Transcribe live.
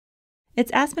It's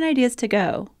Aspen Ideas to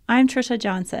Go. I'm Trisha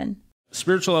Johnson.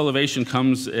 Spiritual elevation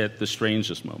comes at the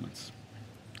strangest moments.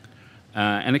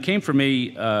 And it came for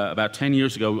me about 10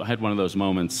 years ago. I had one of those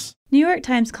moments. New York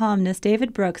Times columnist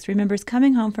David Brooks remembers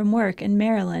coming home from work in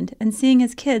Maryland and seeing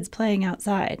his kids playing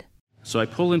outside. So I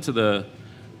pull into the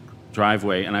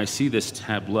driveway and I see this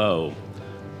tableau,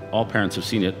 all parents have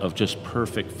seen it, of just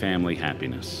perfect family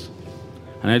happiness.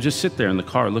 And I just sit there in the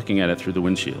car looking at it through the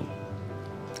windshield.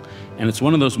 And it's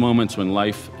one of those moments when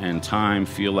life and time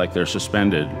feel like they're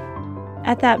suspended.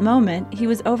 At that moment, he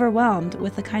was overwhelmed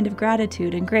with the kind of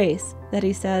gratitude and grace that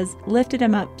he says lifted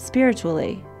him up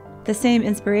spiritually. The same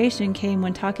inspiration came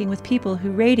when talking with people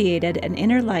who radiated an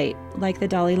inner light, like the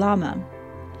Dalai Lama.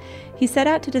 He set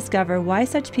out to discover why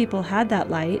such people had that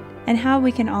light and how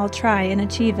we can all try and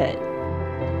achieve it.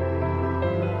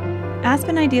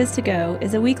 Aspen Ideas to Go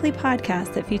is a weekly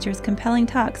podcast that features compelling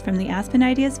talks from the Aspen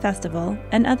Ideas Festival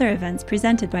and other events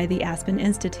presented by the Aspen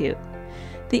Institute.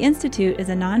 The Institute is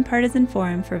a nonpartisan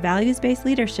forum for values-based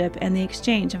leadership and the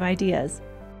exchange of ideas.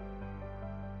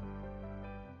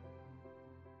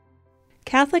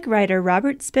 Catholic writer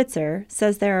Robert Spitzer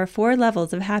says there are 4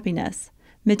 levels of happiness: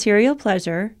 material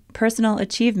pleasure, personal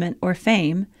achievement or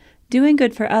fame, doing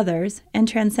good for others, and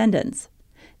transcendence.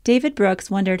 David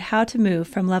Brooks wondered how to move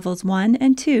from levels 1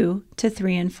 and 2 to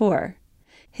 3 and 4.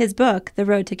 His book, The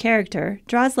Road to Character,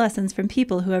 draws lessons from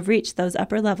people who have reached those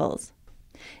upper levels.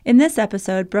 In this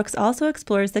episode, Brooks also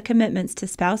explores the commitments to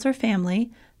spouse or family,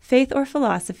 faith or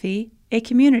philosophy, a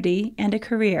community, and a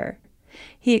career.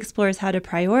 He explores how to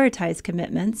prioritize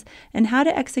commitments and how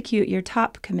to execute your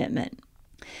top commitment.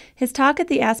 His talk at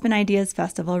the Aspen Ideas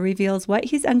Festival reveals what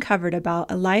he's uncovered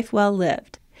about a life well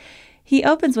lived. He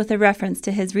opens with a reference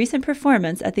to his recent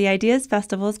performance at the Ideas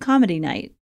Festival's comedy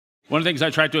night. One of the things I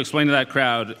tried to explain to that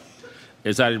crowd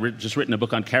is I had just written a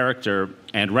book on character,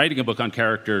 and writing a book on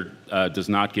character does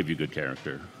not give you good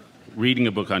character. Reading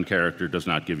a book on character does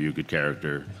not give you good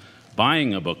character.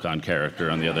 Buying a book on character,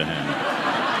 on the other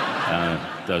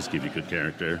hand, does give you good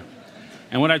character.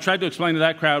 And what I tried to explain to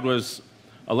that crowd was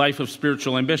a life of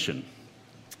spiritual ambition.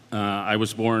 I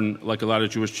was born, like a lot of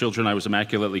Jewish children, I was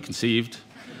immaculately conceived.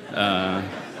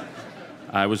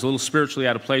 I was a little spiritually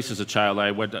out of place as a child.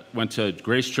 I went to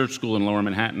Grace Church School in Lower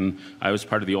Manhattan. I was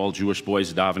part of the all-Jewish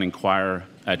boys davening choir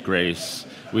at Grace.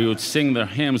 We would sing the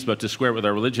hymns, but to square it with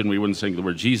our religion, we wouldn't sing the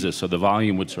word Jesus, so the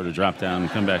volume would sort of drop down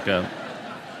and come back up.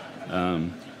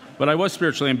 But I was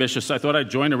spiritually ambitious. I thought I'd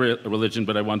join a religion,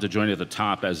 but I wanted to join at the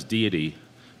top as deity.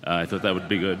 I thought that would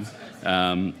be good.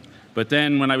 But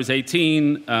then when I was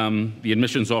 18, the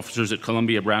admissions officers at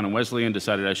Columbia, Brown, and Wesleyan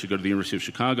decided I should go to the University of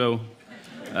Chicago.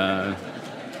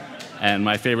 And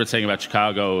my favorite thing about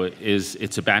Chicago is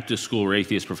it's a Baptist school where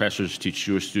atheist professors teach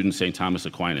Jewish students St. Thomas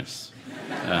Aquinas.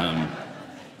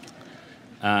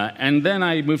 And then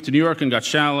I moved to New York and got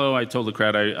shallow. I told the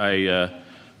crowd I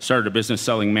started a business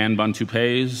selling man-bun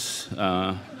toupees.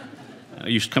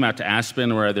 You should come out to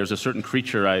Aspen, where there's a certain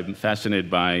creature I'm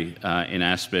fascinated by in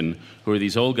Aspen, who are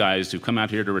these old guys who come out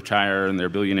here to retire, and they're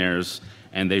billionaires,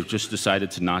 and they've just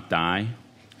decided to not die.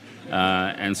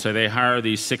 And so they hire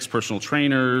these 6 personal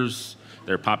trainers.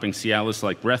 They're popping Cialis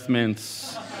like breath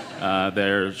mints.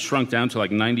 They're shrunk down to like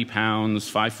 90 pounds,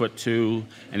 5'2",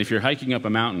 and if you're hiking up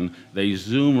a mountain, they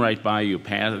zoom right by you,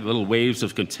 little waves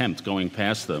of contempt going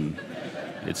past them.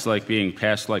 It's like being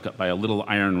passed like by a little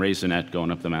iron raisinette going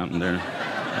up the mountain there.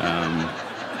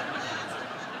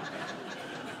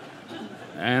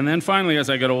 And then finally, as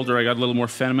I got older, I got a little more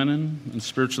feminine and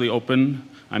spiritually open.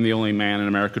 I'm the only man in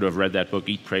America to have read that book,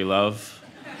 Eat, Pray, Love.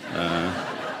 I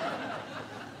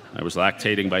was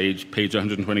lactating by page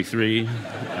 123.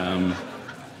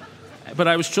 But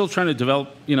I was still trying to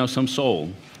develop, some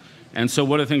soul. And so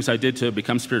one of the things I did to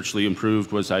become spiritually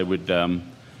improved was I would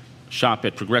shop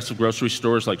at progressive grocery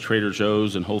stores like Trader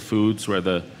Joe's and Whole Foods, where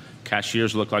the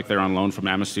cashiers look like they're on loan from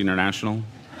Amnesty International.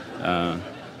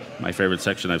 My favorite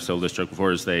section, I've told this joke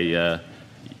before, is the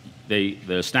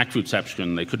snack food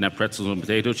section. They couldn't have pretzels and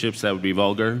potato chips. That would be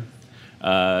vulgar.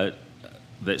 So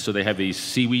they have these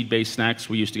seaweed-based snacks.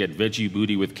 We used to get veggie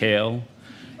booty with kale,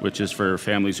 which is for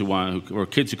families or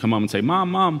kids who come home and say,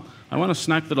 Mom, I want a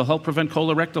snack that'll help prevent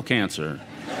colorectal cancer.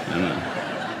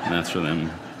 And that's for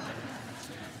them.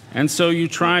 And so you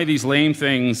try these lame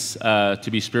things to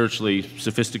be spiritually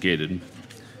sophisticated.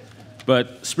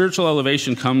 But spiritual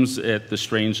elevation comes at the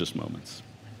strangest moments.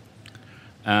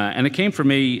 And it came for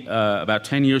me about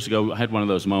 10 years ago. I had one of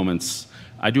those moments.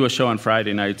 I do a show on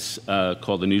Friday nights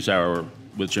called The News Hour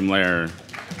with Jim Lehrer.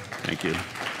 Thank you.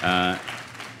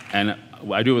 And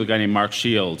I do it with a guy named Mark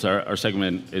Shields. Our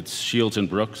segment, it's Shields and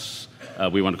Brooks.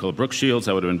 We want to call it Brooks Shields.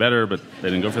 That would have been better, but they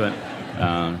didn't go for that.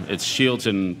 It's Shields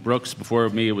and Brooks. Before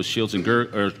me, it was Shields and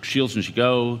Shields and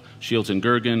Chigot, Shields and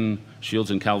Gergen,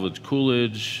 Shields and Calvin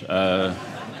Coolidge,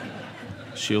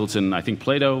 Shields and I think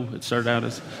Plato. It started out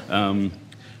as.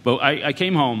 But I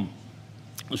came home.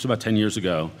 It was about 10 years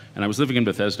ago, and I was living in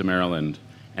Bethesda, Maryland,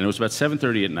 and it was about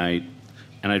 7:30 at night,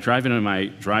 and I drive into my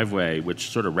driveway, which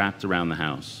sort of wrapped around the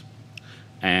house,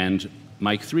 and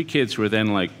my 3 kids, who were then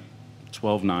like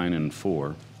 12, 9, and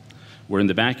 4, were in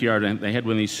the backyard, and they had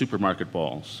one of these supermarket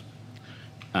balls.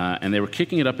 And they were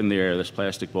kicking it up in the air, this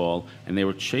plastic ball, and they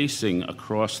were chasing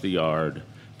across the yard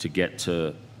to get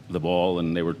to the ball,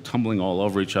 and they were tumbling all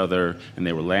over each other, and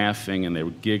they were laughing, and they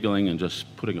were giggling, and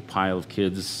just putting a pile of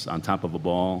kids on top of a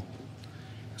ball.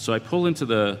 So I pull into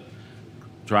the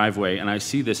driveway, and I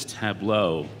see this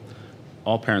tableau,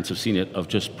 all parents have seen it, of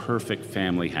just perfect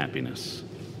family happiness.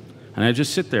 And I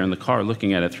just sit there in the car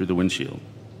looking at it through the windshield.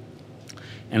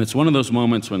 And it's one of those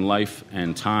moments when life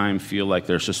and time feel like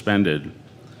they're suspended.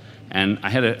 And I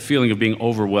had a feeling of being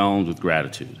overwhelmed with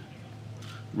gratitude.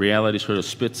 Reality sort of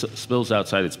spills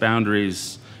outside its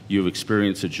boundaries. You've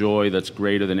experienced a joy that's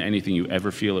greater than anything you ever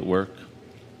feel at work.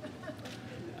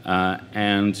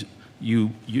 And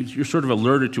you're sort of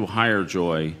alerted to a higher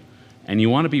joy, and you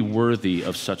want to be worthy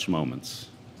of such moments.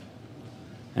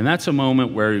 And that's a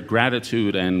moment where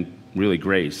gratitude and really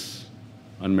grace,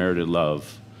 unmerited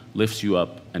love, lifts you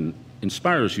up and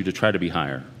inspires you to try to be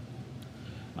higher.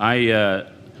 I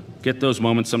get those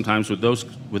moments sometimes with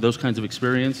those kinds of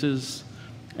experiences,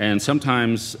 and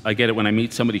sometimes I get it when I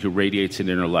meet somebody who radiates an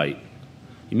inner light.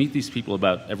 You meet these people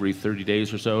about every 30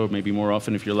 days or so, or maybe more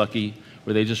often if you're lucky,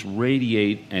 where they just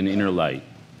radiate an inner light.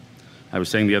 I was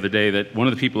saying the other day that one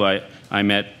of the people I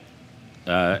met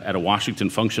at a Washington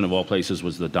function of all places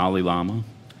was the Dalai Lama,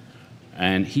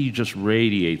 and he just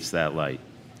radiates that light.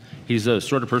 He's the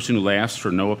sort of person who laughs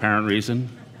for no apparent reason,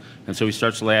 and so he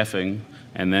starts laughing,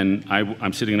 and then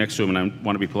I'm sitting next to him, and I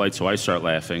want to be polite, so I start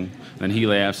laughing. Then he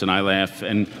laughs, and I laugh,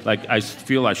 and like I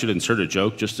feel I should insert a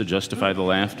joke just to justify the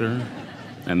laughter.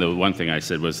 And the one thing I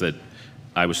said was that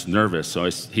I was nervous, so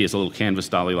he has a little canvas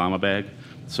Dalai Lama bag.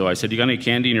 So I said, "You got any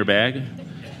candy in your bag?"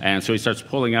 And so he starts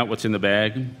pulling out what's in the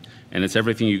bag, and it's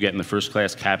everything you get in the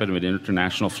first-class cabin of an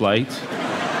international flight.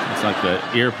 It's like the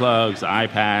earplugs, the eye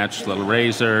patch, little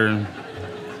razor,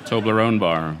 Toblerone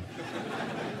bar.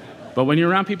 But when you're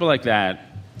around people like that,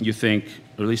 you think,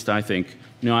 or at least I think,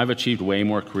 I've achieved way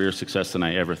more career success than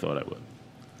I ever thought I would.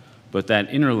 But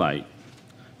that inner light,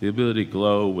 the ability to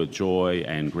glow with joy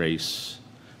and grace,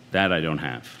 that I don't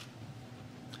have.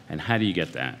 And how do you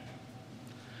get that?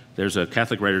 There's a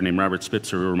Catholic writer named Robert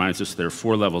Spitzer who reminds us there are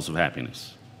 4 levels of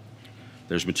happiness.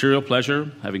 There's material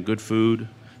pleasure, having good food,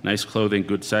 nice clothing,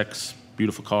 good sex,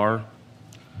 beautiful car.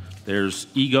 There's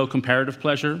ego comparative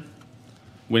pleasure,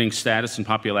 winning status and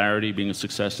popularity, being a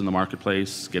success in the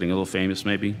marketplace, getting a little famous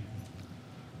maybe.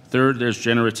 Third, there's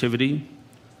generativity,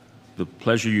 the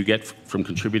pleasure you get from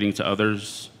contributing to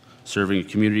others, serving a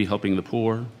community, helping the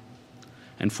poor.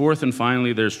 And fourth and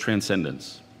finally, there's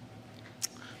transcendence.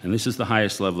 And this is the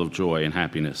highest level of joy and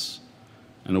happiness,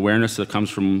 an awareness that comes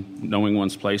from knowing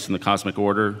one's place in the cosmic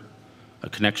order, a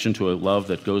connection to a love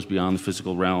that goes beyond the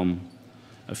physical realm,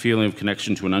 a feeling of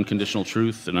connection to an unconditional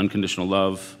truth, an unconditional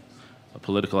love, a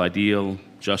political ideal,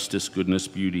 justice, goodness,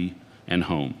 beauty, and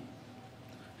home.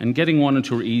 And getting 1 and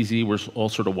 2 are easy. We're all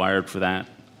sort of wired for that.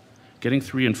 Getting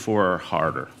 3 and 4 are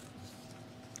harder.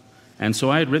 And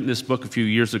so I had written this book a few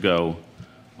years ago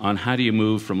on how do you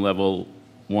move from level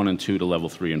 1 and 2 to level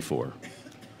 3 and 4.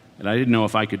 And I didn't know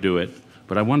if I could do it,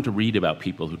 but I wanted to read about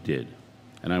people who did,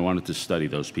 and I wanted to study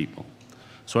those people.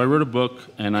 So I wrote a book,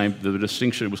 and the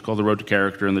distinction, it was called The Road to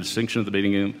Character, and the distinction at the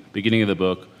beginning of the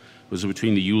book was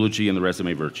between the eulogy and the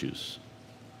resume virtues.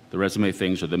 The resume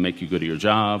things are that make you good at your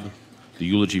job. The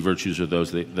eulogy virtues are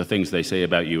the things they say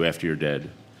about you after you're dead.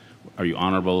 Are you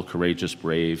honorable, courageous,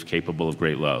 brave, capable of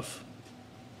great love?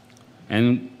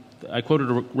 And I quoted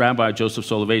a Rabbi, Joseph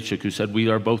Soloveitchik, who said, we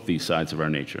are both these sides of our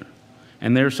nature.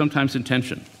 And they're sometimes in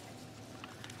tension.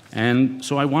 And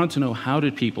so I wanted to know, how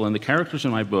did people, and the characters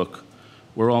in my book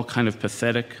were all kind of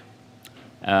pathetic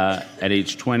at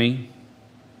age 20.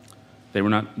 They were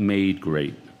not made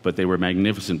great, but they were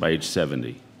magnificent by age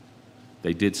 70.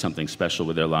 They did something special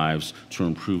with their lives to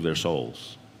improve their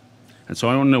souls. And so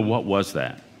I want to know, what was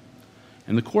that?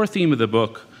 And the core theme of the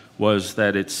book was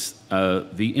that it's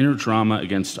the inner drama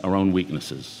against our own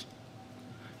weaknesses.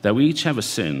 That we each have a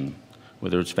sin,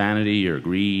 whether it's vanity or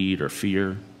greed or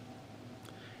fear.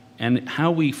 And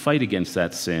how we fight against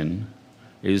that sin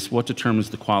is what determines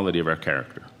the quality of our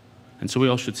character. And so we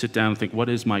all should sit down and think, what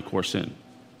is my core sin?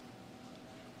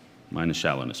 Mine is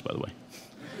shallowness, by the way.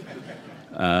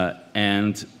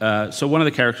 So one of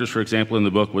the characters, for example, in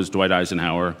the book was Dwight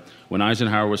Eisenhower. When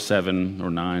Eisenhower was 7 or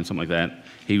 9, something like that,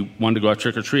 he wanted to go out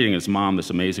trick-or-treating. His mom, this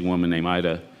amazing woman named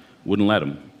Ida, wouldn't let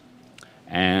him.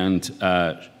 And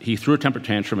he threw a temper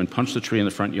tantrum and punched the tree in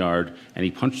the front yard, and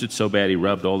he punched it so bad he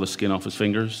rubbed all the skin off his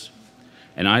fingers.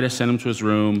 And Ida sent him to his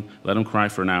room, let him cry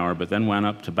for an hour, but then went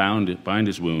up to bind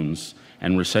his wounds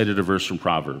and recited a verse from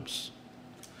Proverbs.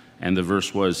 And the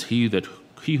verse was, He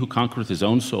who conquereth his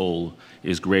own soul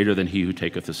is greater than he who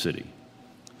taketh the city.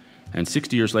 And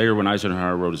 60 years later, when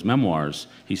Eisenhower wrote his memoirs,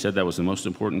 he said that was the most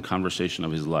important conversation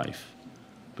of his life,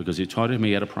 because he taught him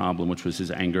he had a problem, which was his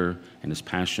anger and his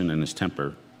passion and his temper.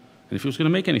 And if he was going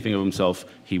to make anything of himself,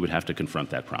 he would have to confront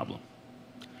that problem.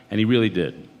 And he really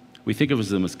did. We think of him as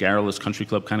the most garrulous country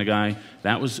club kind of guy.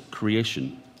 That was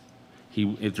creation.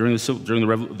 During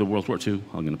the World War II,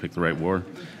 I'm going to pick the right war,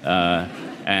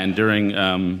 and during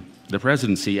the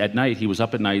presidency, at night, he was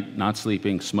up at night, not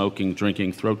sleeping, smoking,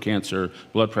 drinking, throat cancer,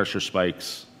 blood pressure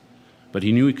spikes. But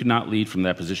he knew he could not lead from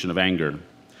that position of anger.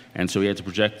 And so he had to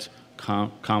project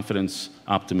confidence,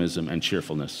 optimism, and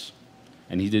cheerfulness.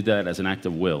 And he did that as an act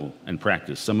of will and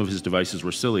practice. Some of his devices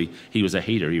were silly. He was a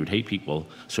hater. He would hate people.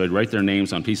 So he'd write their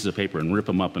names on pieces of paper and rip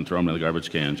them up and throw them in the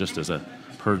garbage can, just as a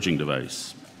purging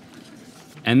device.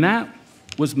 And that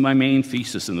was my main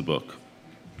thesis in the book.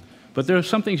 But there are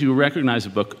some things you recognize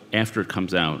in the book after it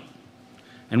comes out.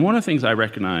 And one of the things I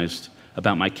recognized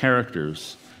about my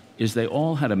characters is they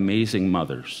all had amazing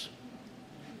mothers.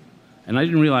 And I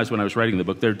didn't realize when I was writing the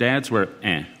book, their dads were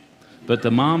but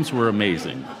the moms were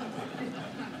amazing.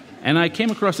 And I came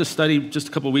across a study just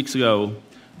a couple of weeks ago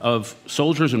of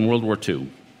soldiers in World War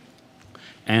II.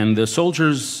 And the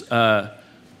soldiers,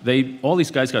 all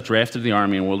these guys got drafted in the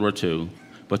Army in World War II,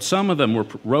 but some of them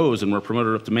rose and were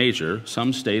promoted up to major.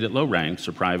 Some stayed at low ranks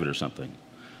or private or something.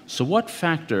 So what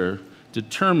factor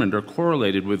determined or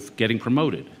correlated with getting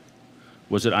promoted?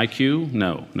 Was it IQ?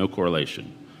 No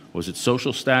correlation. Was it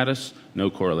social status? No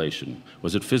correlation.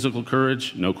 Was it physical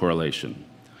courage? No correlation.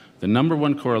 The number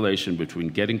one correlation between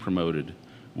getting promoted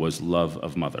was love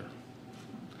of mother.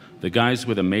 The guys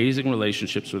with amazing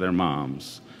relationships with their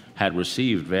moms had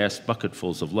received vast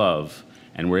bucketfuls of love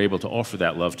and were able to offer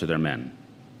that love to their men.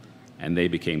 And they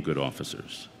became good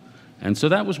officers. And so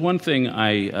that was one thing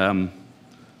I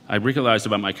realized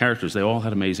about my characters. They all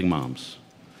had amazing moms,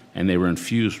 and they were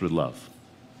infused with love.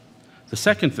 The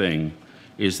second thing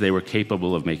is they were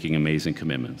capable of making amazing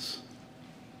commitments.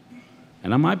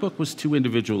 And my book was too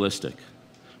individualistic.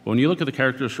 But when you look at the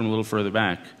characters from a little further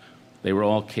back, they were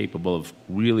all capable of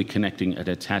really connecting and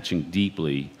attaching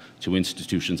deeply to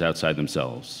institutions outside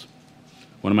themselves.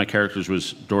 One of my characters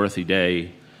was Dorothy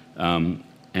Day,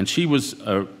 and she was,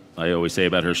 I always say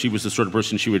about her, she was the sort of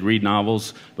person, she would read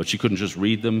novels, but she couldn't just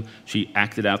read them. She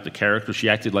acted out the character. She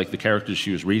acted like the characters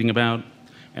she was reading about.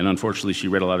 And unfortunately, she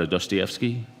read a lot of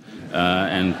Dostoevsky.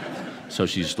 And so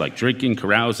she's like drinking,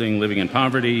 carousing, living in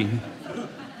poverty.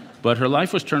 But her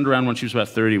life was turned around when she was about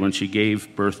 30, when she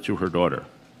gave birth to her daughter.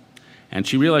 And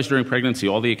she realized during pregnancy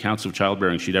all the accounts of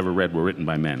childbearing she'd ever read were written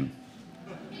by men.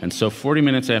 And so 40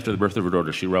 minutes after the birth of her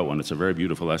daughter, she wrote one. It's a very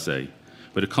beautiful essay.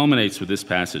 But it culminates with this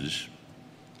passage.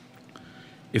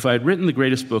 If I had written the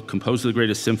greatest book, composed the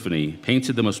greatest symphony,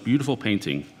 painted the most beautiful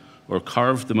painting, or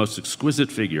carved the most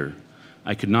exquisite figure,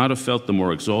 I could not have felt the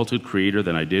more exalted creator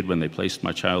than I did when they placed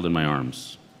my child in my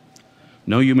arms.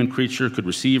 No human creature could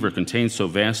receive or contain so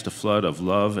vast a flood of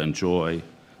love and joy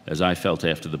as I felt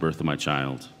after the birth of my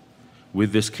child.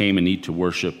 With this came a need to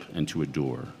worship and to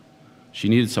adore. She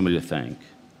needed somebody to thank.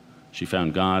 She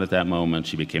found God at that moment.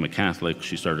 She became a Catholic.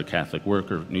 She started a Catholic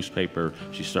worker newspaper.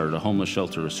 She started a homeless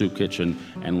shelter, a soup kitchen,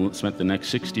 and spent the next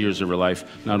 60 years of her life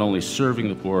not only serving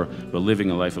the poor, but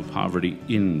living a life of poverty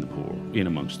in the poor, in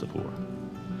amongst the poor.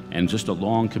 And just a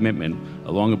long commitment,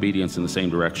 a long obedience in the same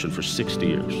direction for 60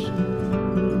 years.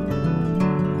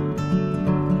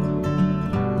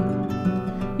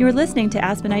 You're listening to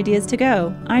Aspen Ideas to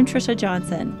Go. I'm Trisha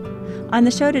Johnson. On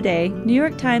the show today, New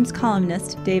York Times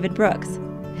columnist David Brooks.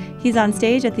 He's on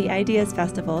stage at the Ideas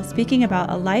Festival speaking about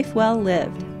a life well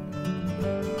lived.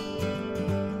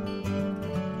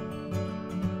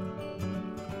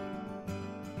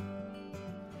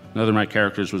 Another of my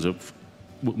characters was a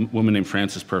woman named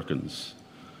Frances Perkins.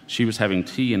 She was having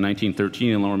tea in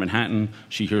 1913 in Lower Manhattan.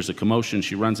 She hears a commotion.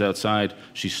 She runs outside.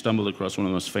 She stumbled across one of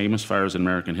the most famous fires in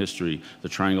American history, the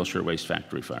Triangle Shirtwaist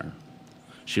Factory fire.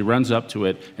 She runs up to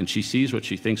it, and she sees what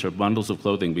she thinks are bundles of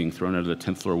clothing being thrown out of the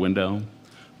 10th floor window.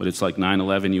 But it's like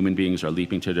 9/11, human beings are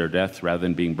leaping to their death rather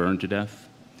than being burned to death.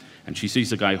 And she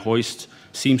sees a guy hoist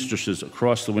seamstresses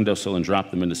across the windowsill and drop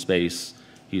them into space.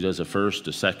 He does a first,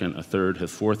 a second, a third. A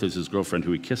fourth is his girlfriend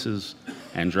who he kisses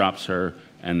and drops her,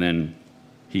 and then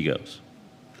he goes.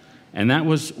 And that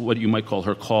was what you might call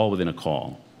her call within a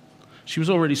call. She was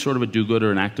already sort of a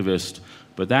do-gooder, an activist,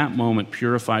 but that moment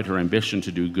purified her ambition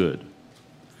to do good.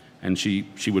 And she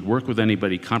would work with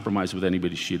anybody, compromise with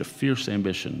anybody. She had a fierce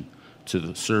ambition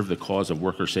to serve the cause of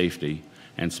worker safety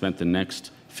and spent the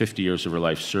next 50 years of her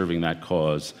life serving that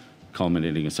cause,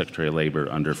 culminating as Secretary of Labor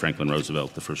under Franklin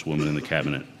Roosevelt, the first woman in the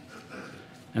cabinet.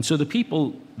 And so the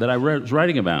people that I was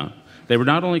writing about, they were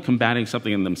not only combating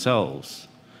something in themselves,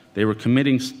 they were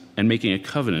committing and making a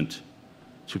covenant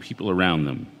to people around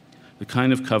them, the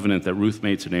kind of covenant that Ruth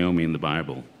made to Naomi in the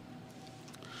Bible.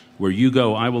 Where you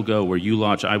go, I will go. Where you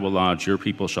lodge, I will lodge. Your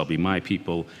people shall be my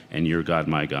people, and your God,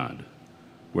 my God.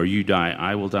 Where you die,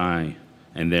 I will die,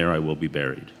 and there I will be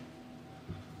buried.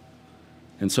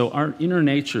 And so our inner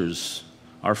natures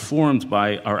are formed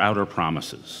by our outer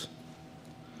promises.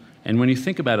 And when you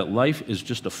think about it, life is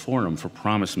just a forum for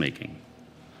promise making.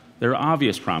 There are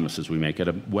obvious promises we make. At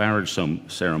a marriage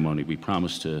ceremony, we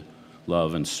promise to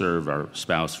love and serve our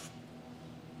spouse.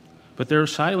 But there are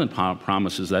silent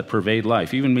promises that pervade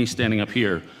life. Even me standing up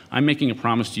here, I'm making a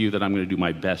promise to you that I'm going to do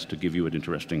my best to give you an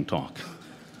interesting talk.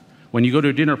 When you go to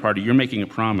a dinner party, you're making a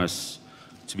promise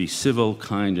to be civil,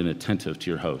 kind, and attentive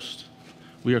to your host.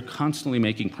 We are constantly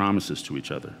making promises to each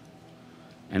other.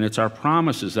 And it's our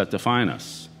promises that define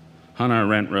us. Hannah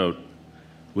Arendt wrote,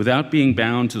 "Without being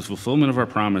bound to the fulfillment of our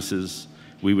promises,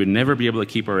 we would never be able to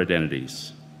keep our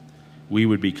identities. We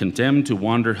would be condemned to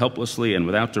wander helplessly and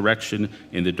without direction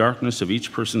in the darkness of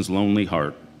each person's lonely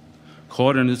heart,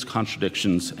 caught in its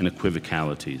contradictions and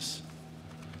equivocalities."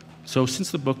 So since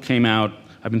the book came out,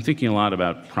 I've been thinking a lot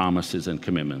about promises and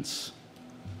commitments.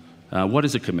 What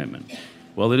is a commitment?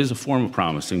 Well, it is a form of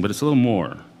promising, but it's a little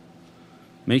more.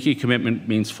 Making a commitment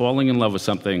means falling in love with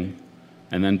something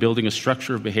and then building a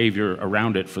structure of behavior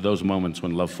around it for those moments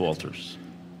when love falters.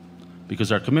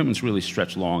 Because our commitments really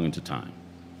stretch long into time.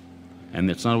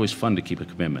 And it's not always fun to keep a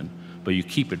commitment, but you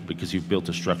keep it because you've built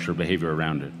a structure of behavior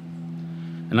around it.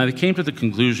 And I came to the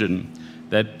conclusion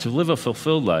that to live a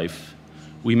fulfilled life,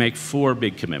 we make 4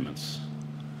 big commitments.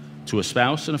 To a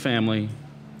spouse and a family,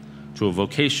 to a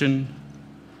vocation,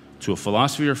 to a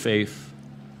philosophy or faith,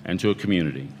 and to a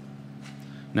community.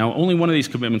 Now, only one of these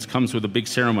commitments comes with a big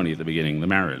ceremony at the beginning, the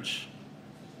marriage.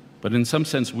 But in some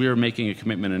sense, we are making a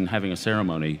commitment and having a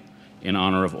ceremony in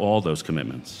honor of all those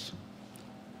commitments.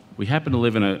 We happen to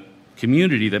live in a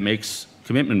community that makes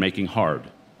commitment making hard.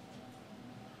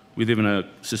 We live in a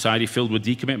society filled with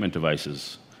decommitment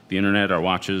devices, the internet, our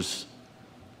watches,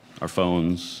 our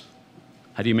phones.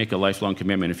 How do you make a lifelong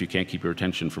commitment if you can't keep your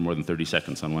attention for more than 30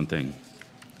 seconds on one thing?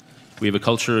 We have a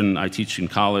culture, and I teach in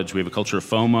college, we have a culture of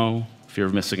FOMO, fear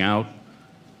of missing out.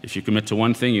 If you commit to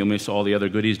one thing, you'll miss all the other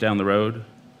goodies down the road.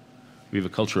 We have a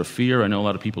culture of fear. I know a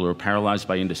lot of people who are paralyzed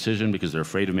by indecision because they're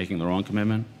afraid of making the wrong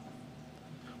commitment.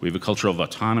 We have a culture of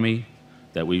autonomy,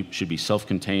 that we should be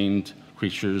self-contained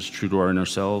creatures true to our inner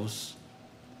selves.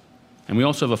 And we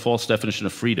also have a false definition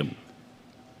of freedom.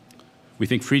 We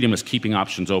think freedom is keeping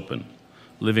options open,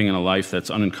 living in a life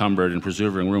that's unencumbered and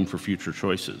preserving room for future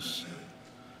choices.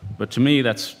 But to me,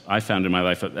 I found in my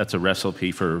life, that's a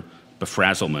recipe for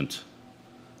befrazzlement,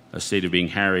 a state of being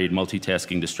harried,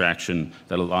 multitasking distraction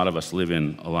that a lot of us live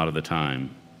in a lot of the time.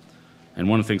 And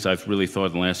one of the things I've really thought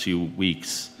in the last few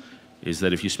weeks is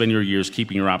that if you spend your years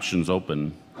keeping your options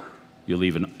open, you'll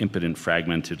lead an impotent,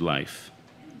 fragmented life.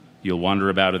 You'll wander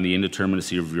about in the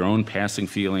indeterminacy of your own passing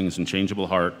feelings and changeable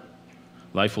heart.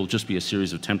 Life will just be a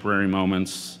series of temporary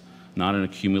moments, not an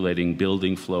accumulating,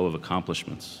 building flow of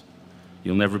accomplishments.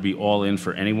 You'll never be all in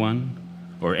for anyone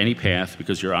or any path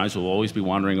because your eyes will always be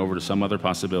wandering over to some other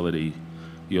possibility.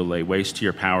 You'll lay waste to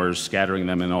your powers, scattering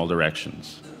them in all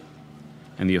directions.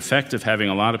 And the effect of having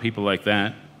a lot of people like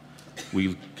that,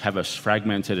 we have a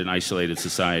fragmented and isolated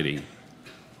society.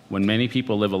 When many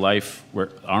people live a life where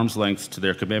arm's length to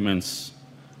their commitments,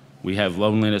 we have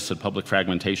loneliness and public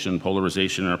fragmentation,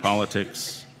 polarization in our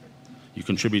politics. You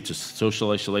contribute to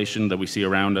social isolation that we see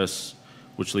around us,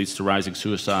 which leads to rising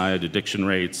suicide, addiction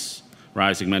rates,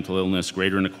 rising mental illness,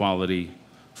 greater inequality,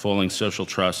 falling social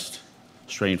trust,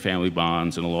 strained family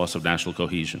bonds, and a loss of national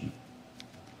cohesion.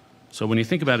 So when you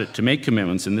think about it, to make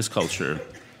commitments in this culture,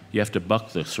 you have to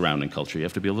buck the surrounding culture. You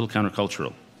have to be a little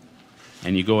countercultural.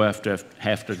 And you have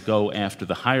to go after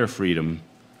the higher freedom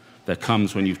that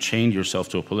comes when you've chained yourself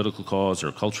to a political cause or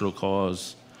a cultural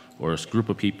cause or a group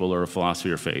of people or a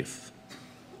philosophy or faith.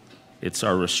 It's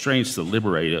our restraints that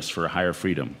liberate us for a higher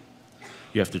freedom.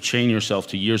 You have to chain yourself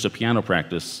to years of piano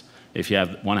practice if you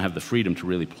want to have the freedom to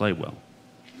really play well.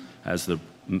 As the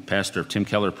pastor Tim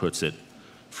Keller puts it,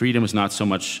 Freedom is not so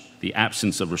much the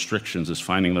absence of restrictions as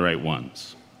finding the right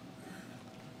ones.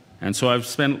 And so I've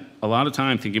spent a lot of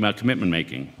time thinking about commitment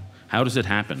making. How does it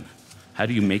happen? How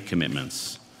do you make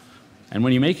commitments? And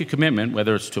when you make a commitment,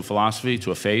 whether it's to a philosophy,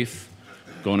 to a faith,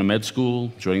 going to med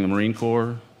school, joining the Marine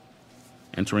Corps,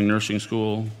 entering nursing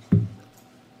school,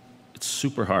 it's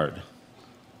super hard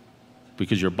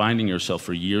because you're binding yourself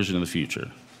for years into the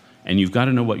future. And you've got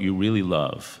to know what you really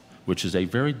love, which is a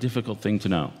very difficult thing to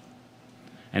know.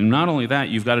 And not only that,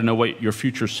 you've got to know what your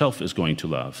future self is going to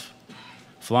love.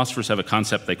 Philosophers have a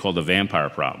concept they call the vampire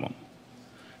problem.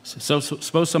 So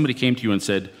suppose somebody came to you and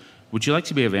said, would you like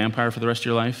to be a vampire for the rest of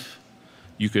your life?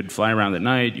 You could fly around at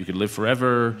night, you could live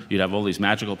forever, you'd have all these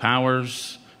magical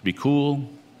powers, be cool.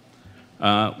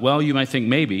 Well, you might think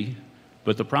maybe,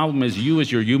 but the problem is you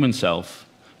as your human self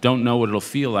don't know what it'll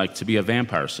feel like to be a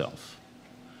vampire self.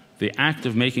 The act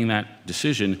of making that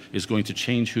decision is going to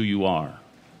change who you are.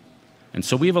 And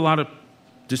so we have a lot of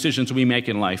decisions we make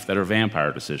in life that are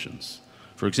vampire decisions.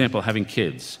 For example, having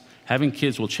kids. Having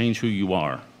kids will change who you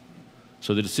are.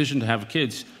 So the decision to have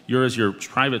kids, you're as your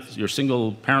private, your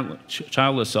single parent,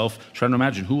 childless self, trying to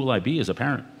imagine who will I be as a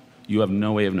parent. You have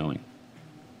no way of knowing.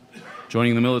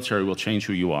 Joining the military will change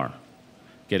who you are.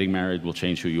 Getting married will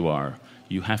change who you are.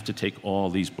 You have to take all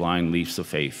these blind leaps of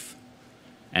faith.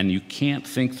 And you can't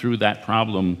think through that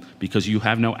problem because you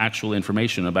have no actual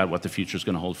information about what the future is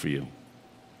going to hold for you.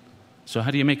 So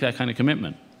how do you make that kind of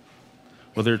commitment?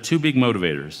 Well, there are two big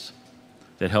motivators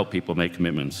that help people make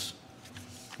commitments.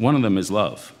 One of them is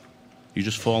love. You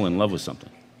just fall in love with something,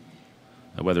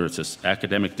 whether it's an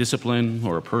academic discipline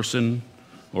or a person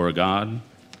or a God.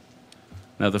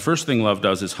 Now, the first thing love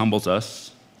does is humbles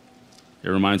us. It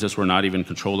reminds us we're not even in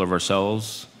control of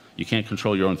ourselves. You can't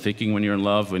control your own thinking when you're in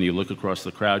love. When you look across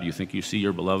the crowd, you think you see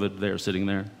your beloved there, sitting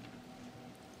there.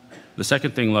 The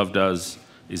second thing love does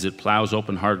is it plows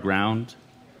open hard ground.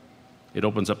 It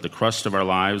opens up the crust of our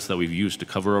lives that we've used to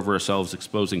cover over ourselves,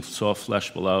 exposing soft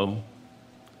flesh below.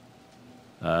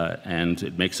 And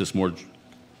it makes us more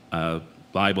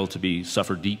liable to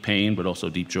suffer deep pain, but also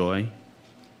deep joy.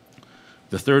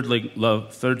 The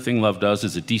third thing love does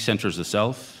is it decenters the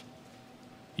self.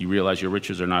 You realize your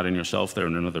riches are not in yourself, they're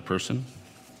in another person.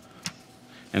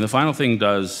 And the final thing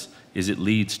does is it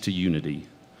leads to unity,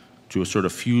 to a sort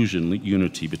of fusion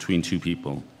unity between two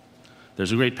people.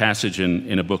 There's a great passage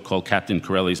in a book called Captain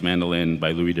Corelli's Mandolin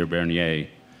by Louis de Bernier,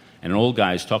 and an old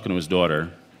guy is talking to his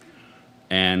daughter,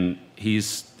 and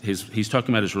he's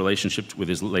talking about his relationship with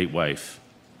his late wife.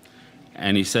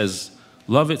 And he says,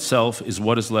 love itself is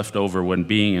what is left over when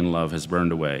being in love has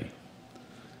burned away.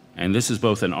 And this is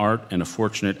both an art and a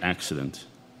fortunate accident.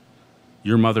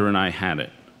 Your mother and I had it.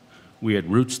 We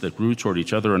had roots that grew toward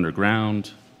each other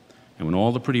underground, and when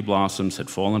all the pretty blossoms had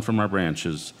fallen from our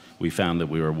branches, we found that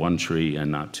we were one tree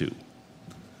and not two.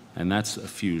 And that's a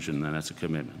fusion, and that's a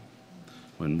commitment,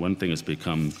 when one thing has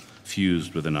become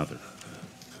fused with another.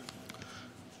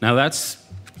 Now that's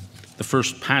the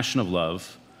first passion of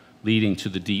love leading to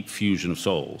the deep fusion of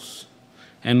souls.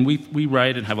 And we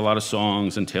write and have a lot of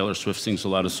songs, and Taylor Swift sings a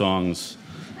lot of songs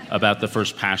about the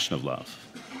first passion of love.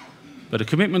 But a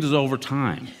commitment is over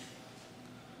time.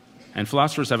 And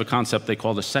philosophers have a concept they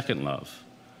call the second love.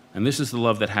 And this is the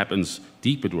love that happens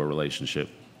deep into a relationship,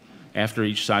 after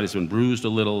each side has been bruised a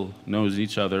little, knows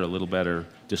each other a little better,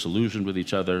 disillusioned with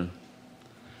each other.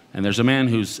 And there's a man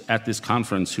who's at this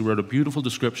conference who wrote a beautiful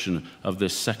description of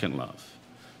this second love.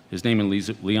 His name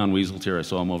is Leon Wieseltier. I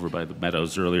saw him over by the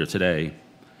Meadows earlier today.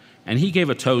 And he gave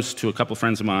a toast to a couple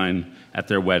friends of mine at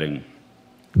their wedding,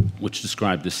 which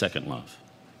described this second love.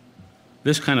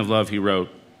 This kind of love, he wrote,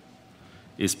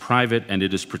 is private and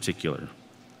it is particular.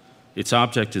 Its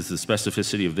object is the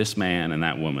specificity of this man and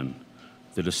that woman,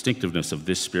 the distinctiveness of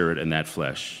this spirit and that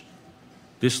flesh.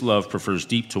 This love prefers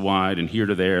deep to wide and here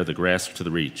to there, the grasp to the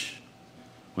reach.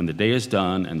 When the day is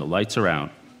done and the lights are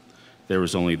out, there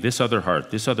is only this other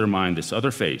heart, this other mind, this other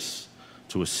face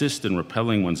to assist in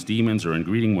repelling one's demons or in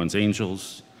greeting one's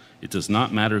angels. It does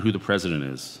not matter who the president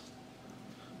is.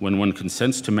 When one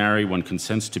consents to marry, one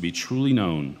consents to be truly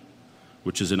known,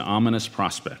 which is an ominous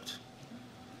prospect.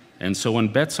 And so one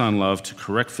bets on love to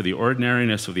correct for the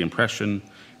ordinariness of the impression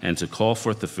and to call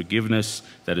forth the forgiveness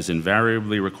that is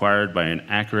invariably required by an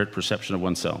accurate perception of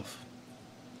oneself.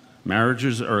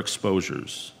 Marriages are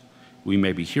exposures. We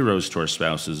may be heroes to our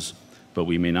spouses, but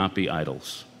we may not be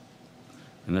idols.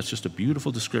 And that's just a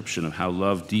beautiful description of how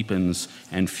love deepens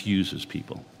and fuses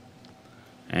people.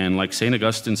 And like St.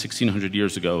 Augustine 1,600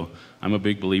 years ago, I'm a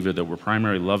big believer that we're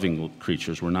primarily loving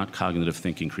creatures. We're not cognitive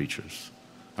thinking creatures.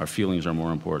 Our feelings are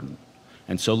more important.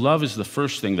 And so love is the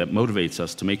first thing that motivates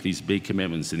us to make these big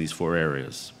commitments in these four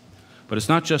areas. But it's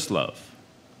not just love.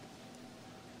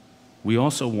 We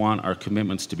also want our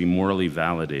commitments to be morally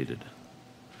validated.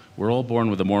 We're all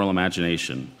born with a moral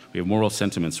imagination. We have moral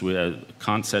sentiments.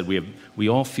 Kant said we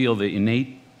all feel the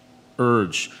innate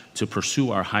urge to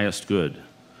pursue our highest good.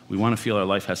 We want to feel our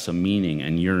life has some meaning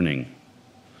and yearning.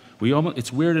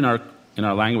 It's weird in our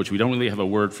language, we don't really have a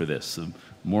word for this.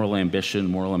 Moral ambition,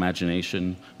 moral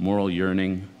imagination, moral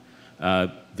yearning.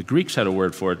 The Greeks had a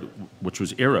word for it, which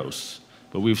was eros,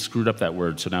 but we've screwed up that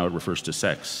word, so now it refers to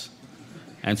sex.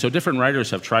 And so different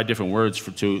writers have tried different words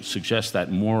to suggest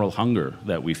that moral hunger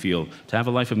that we feel, to have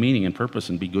a life of meaning and purpose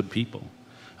and be good people.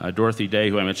 Dorothy Day,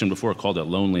 who I mentioned before, called it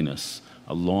loneliness,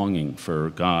 a longing for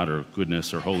God or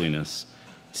goodness or holiness.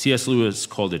 C.S. Lewis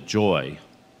called it joy.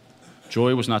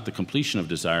 Joy was not the completion of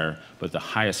desire, but the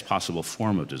highest possible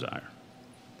form of desire.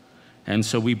 And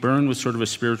so we burn with sort of a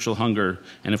spiritual hunger,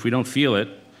 and if we don't feel it,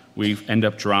 we end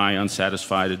up dry,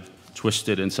 unsatisfied,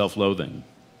 twisted, and self-loathing.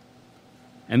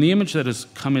 And the image that has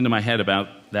come into my head about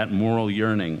that moral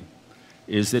yearning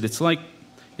is that it's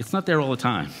not there all the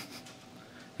time.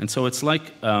 And so it's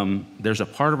like there's a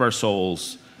part of our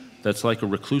souls that's like a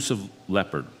reclusive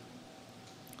leopard.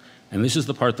 And this is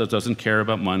the part that doesn't care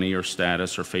about money or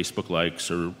status or Facebook likes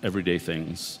or everyday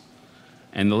things.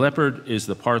 And the leopard is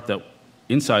the part that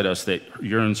inside us that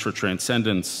yearns for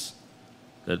transcendence,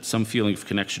 that some feeling of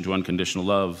connection to unconditional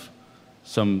love,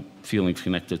 some feeling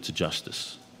connected to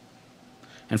justice.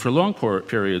 And for long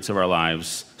periods of our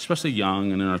lives, especially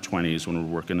young and in our 20s when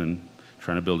we're working and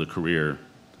trying to build a career,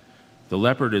 the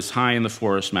leopard is high in the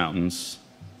forest mountains.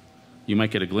 You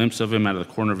might get a glimpse of him out of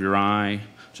the corner of your eye,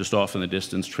 just off in the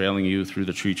distance, trailing you through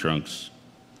the tree trunks.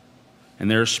 And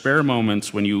there are spare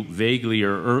moments when you vaguely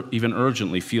or even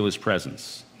urgently feel his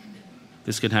presence.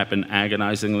 This can happen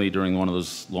agonizingly during one of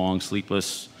those long,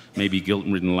 sleepless, maybe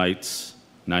guilt-ridden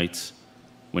nights,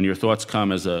 when your thoughts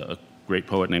come, as a great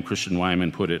poet named Christian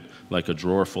Wyman put it, like a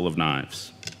drawer full of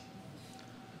knives.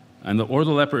 Or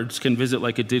the leopards can visit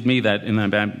like it did me that in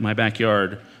my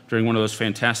backyard during one of those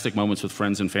fantastic moments with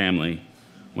friends and family,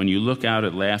 when you look out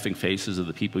at laughing faces of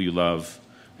the people you love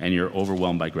and you're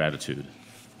overwhelmed by gratitude.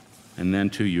 And then,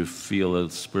 too, you feel a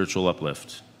spiritual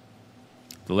uplift.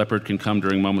 The leopard can come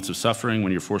during moments of suffering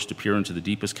when you're forced to peer into the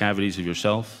deepest cavities of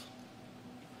yourself,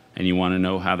 and you want to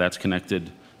know how that's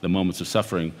connected, the moments of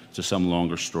suffering, to some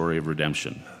longer story of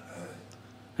redemption.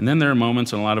 And then there are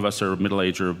moments, and a lot of us are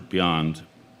middle-aged or beyond,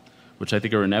 which I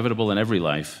think are inevitable in every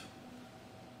life,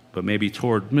 but maybe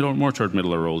more toward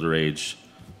middle or older age,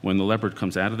 when the leopard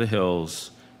comes out of the hills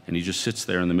and he just sits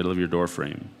there in the middle of your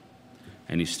doorframe,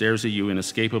 and he stares at you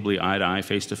inescapably eye-to-eye,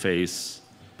 face-to-face,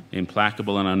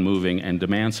 implacable and unmoving, and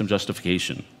demands some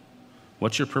justification.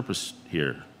 What's your purpose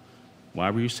here? Why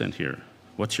were you sent here?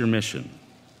 What's your mission?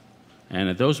 And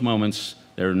at those moments,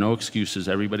 there are no excuses.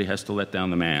 Everybody has to let down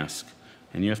the mask.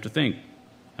 And you have to think,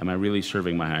 am I really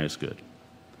serving my highest good?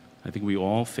 I think we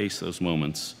all face those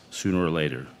moments sooner or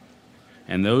later.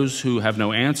 And those who have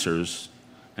no answers,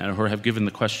 or have given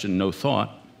the question no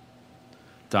thought,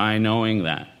 die knowing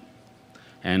that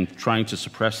and trying to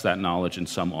suppress that knowledge in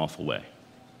some awful way.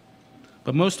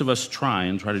 But most of us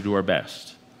try to do our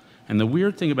best. And the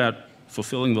weird thing about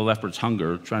fulfilling the leopard's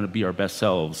hunger, trying to be our best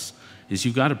selves, is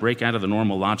you've got to break out of the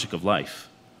normal logic of life.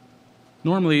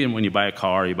 Normally, when you buy a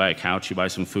car, you buy a couch, you buy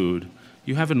some food,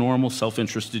 you have a normal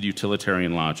self-interested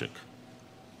utilitarian logic.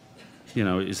 You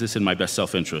know, is this in my best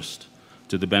self-interest?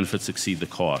 Do the benefits exceed the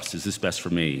cost? Is this best for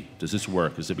me? Does this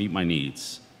work? Does it meet my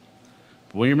needs?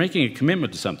 But when you're making a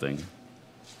commitment to something,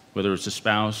 whether it's a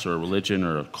spouse or a religion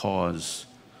or a cause,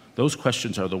 those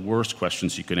questions are the worst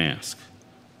questions you can ask.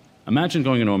 Imagine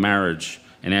going into a marriage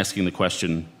and asking the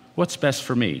question, what's best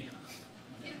for me?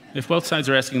 If both sides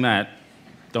are asking that,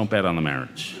 don't bet on the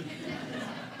marriage.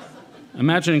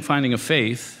 Imagining finding a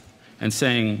faith and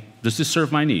saying, does this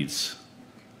serve my needs?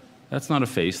 That's not a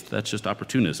faith, that's just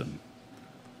opportunism.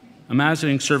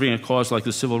 Imagining serving a cause like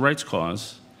the civil rights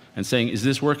cause and saying, is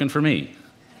this working for me?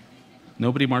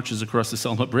 Nobody marches across the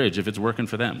Selma Bridge if it's working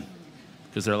for them,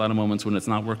 because there are a lot of moments when it's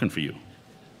not working for you.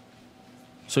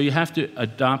 So you have to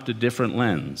adopt a different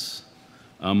lens,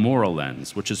 a moral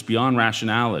lens, which is beyond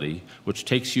rationality, which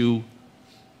takes you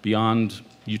beyond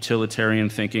utilitarian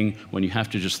thinking when you have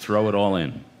to just throw it all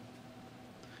in.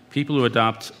 People who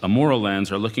adopt a moral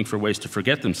lens are looking for ways to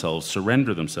forget themselves,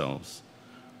 surrender themselves,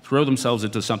 throw themselves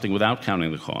into something without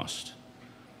counting the cost.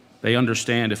 They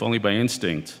understand, if only by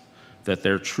instinct, that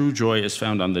their true joy is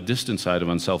found on the distant side of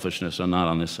unselfishness and not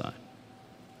on this side.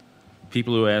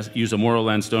 People who use a moral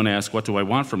lens don't ask, what do I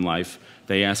want from life?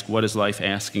 They ask, what is life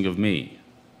asking of me?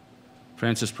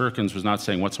 Frances Perkins was not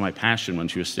saying, what's my passion, when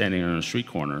she was standing on a street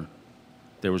corner.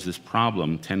 there was this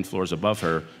problem 10 floors above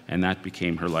her, and that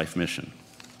became her life mission.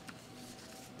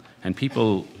 And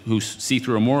people who see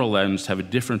through a moral lens have a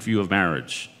different view of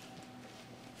marriage.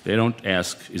 They don't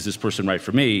ask, is this person right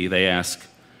for me? They ask,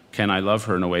 can I love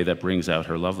her in a way that brings out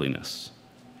her loveliness?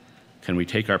 Can we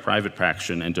take our private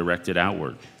passion and direct it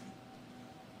outward?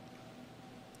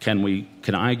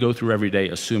 Can I go through every day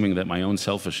assuming that my own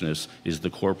selfishness is the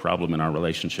core problem in our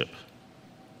relationship?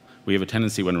 We have a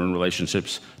tendency when we're in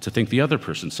relationships to think the other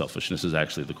person's selfishness is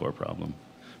actually the core problem,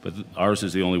 but ours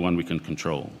is the only one we can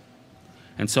control.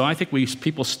 And so I think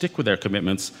people stick with their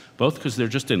commitments both because they're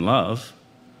just in love,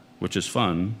 which is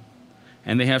fun,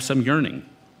 and they have some yearning,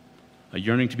 a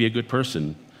yearning to be a good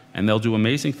person, and they'll do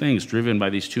amazing things driven by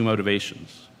these two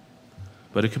motivations.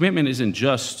 But a commitment isn't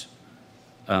just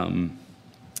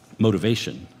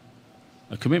motivation.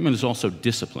 A commitment is also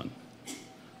discipline,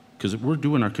 because we're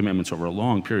doing our commitments over a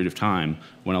long period of time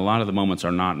when a lot of the moments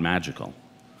are not magical.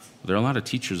 There are a lot of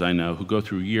teachers I know who go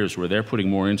through years where they're putting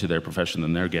more into their profession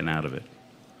than they're getting out of it.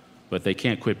 But they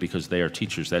can't quit because they are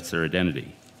teachers. That's their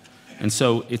identity. And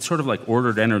so it's sort of like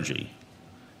ordered energy.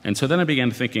 And so then I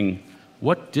began thinking,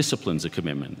 what disciplines a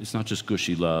commitment? It's not just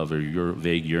gushy love or your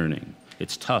vague yearning.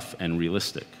 It's tough and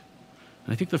realistic.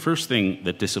 And I think the first thing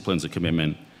that disciplines a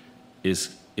commitment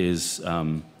is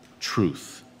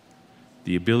truth,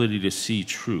 the ability to see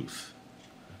truth.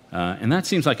 And that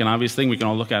seems like an obvious thing we can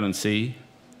all look at and see,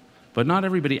 but not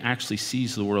everybody actually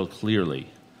sees the world clearly.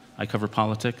 I cover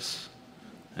politics,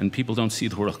 and people don't see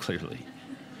the world clearly.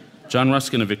 John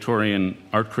Ruskin, a Victorian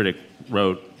art critic,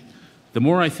 wrote, "The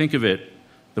more I think of it,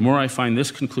 the more I find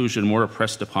this conclusion more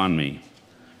impressed upon me,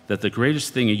 that the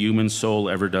greatest thing a human soul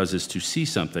ever does is to see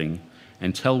something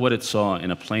and tell what it saw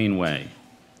in a plain way.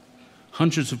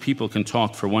 Hundreds of people can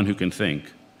talk for one who can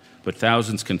think, but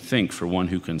thousands can think for one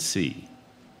who can see."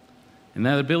 And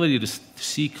that ability to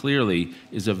see clearly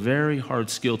is a very hard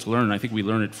skill to learn. I think we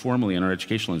learn it formally in our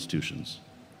educational institutions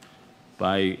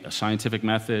by a scientific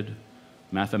method,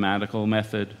 mathematical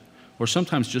method, or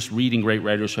sometimes just reading great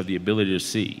writers who have the ability to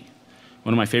see.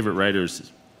 One of my favorite writers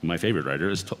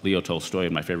is Leo Tolstoy,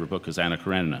 and my favorite book is Anna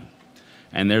Karenina.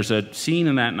 And there's a scene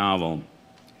in that novel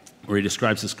where he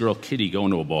describes this girl, Kitty,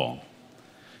 going to a ball.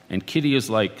 And Kitty is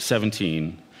like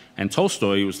 17, and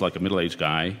Tolstoy, who was like a middle-aged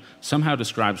guy, somehow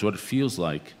describes what it feels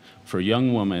like for a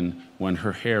young woman when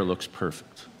her hair looks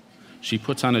perfect. She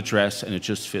puts on a dress and it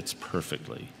just fits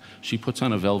perfectly. She puts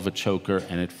on a velvet choker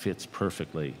and it fits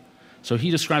perfectly. So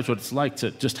he describes what it's like to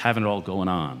just have it all going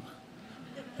on.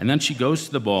 And then she goes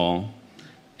to the ball,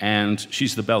 and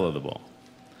she's the belle of the ball.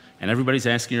 And everybody's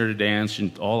asking her to dance,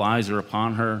 and all eyes are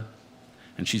upon her,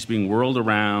 and she's being whirled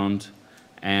around,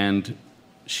 and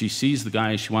she sees the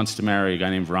guy she wants to marry, a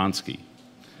guy named Vronsky.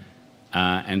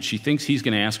 And she thinks he's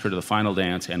going to ask her to the final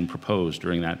dance and propose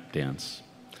during that dance.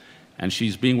 And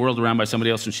she's being whirled around by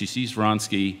somebody else, and she sees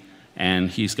Vronsky,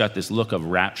 and he's got this look of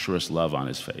rapturous love on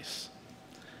his face.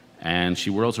 And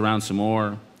she whirls around some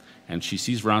more, and she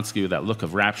sees Vronsky with that look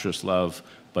of rapturous love,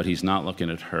 but he's not looking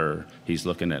at her, he's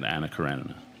looking at Anna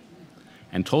Karenina.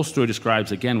 And Tolstoy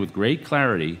describes, again, with great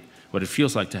clarity, what it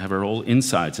feels like to have her whole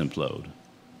insides implode,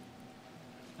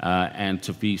 and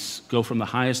to go from the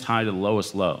highest high to the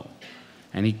lowest low.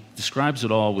 And he describes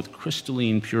it all with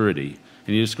crystalline purity.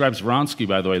 And he describes Vronsky,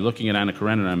 by the way, looking at Anna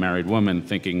Karenina, a married woman,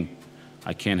 thinking,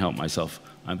 I can't help myself.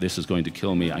 This is going to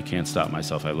kill me. I can't stop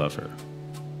myself. I love her.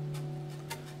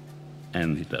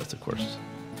 And he does, of course.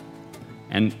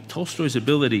 And Tolstoy's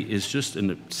ability is just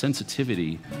a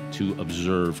sensitivity to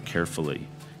observe carefully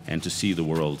and to see the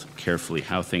world carefully,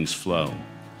 how things flow.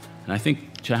 And I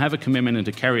think to have a commitment and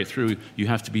to carry it through, you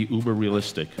have to be uber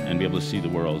realistic and be able to see the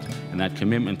world. And that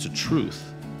commitment to truth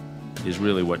is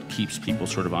really what keeps people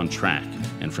sort of on track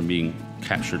and from being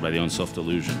captured by their own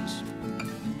self-delusions.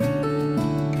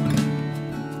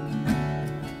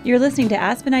 You're listening to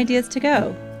Aspen Ideas to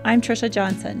Go. I'm Trisha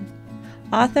Johnson.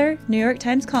 Author, New York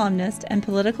Times columnist, and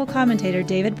political commentator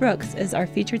David Brooks is our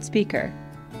featured speaker.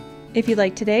 If you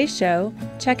like today's show,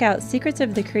 check out Secrets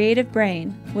of the Creative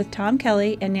Brain with Tom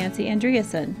Kelly and Nancy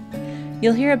Andreasen.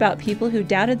 You'll hear about people who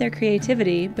doubted their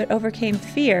creativity but overcame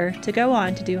fear to go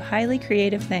on to do highly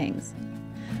creative things.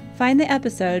 Find the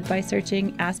episode by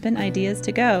searching Aspen Ideas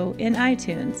to Go in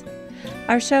iTunes.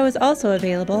 Our show is also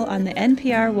available on the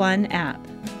NPR One app.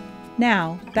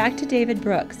 Now, back to David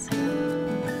Brooks.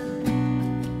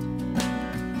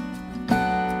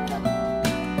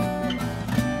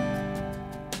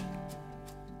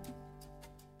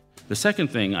 The second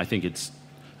thing I think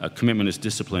a commitment is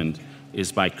disciplined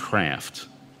is by craft.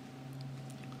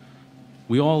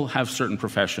 We all have certain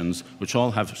professions which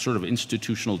all have sort of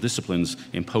institutional disciplines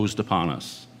imposed upon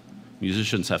us.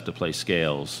 Musicians have to play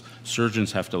scales.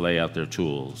 Surgeons have to lay out their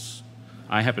tools.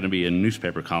 I happen to be a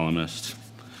newspaper columnist.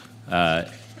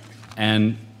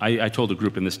 And I told a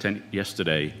group in this tent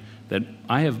yesterday that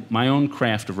my own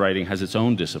craft of writing has its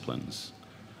own disciplines.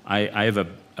 I have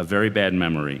a very bad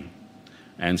memory.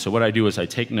 And so what I do is I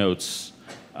take notes,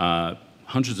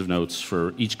 hundreds of notes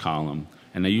for each column,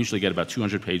 and I usually get about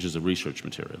 200 pages of research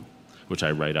material, which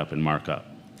I write up and mark up.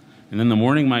 And then the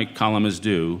morning my column is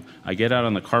due, I get out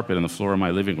on the carpet on the floor of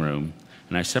my living room,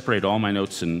 and I separate all my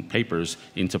notes and papers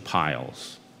into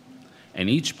piles. And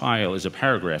each pile is a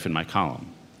paragraph in my column.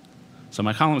 So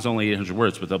my column is only 800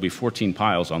 words, but there'll be 14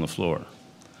 piles on the floor.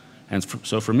 And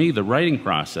so for me, the writing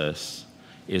process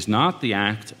is not the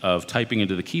act of typing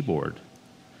into the keyboard.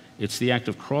 It's the act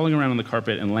of crawling around on the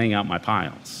carpet and laying out my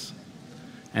piles.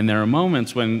 And there are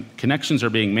moments when connections are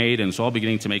being made and it's all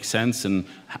beginning to make sense and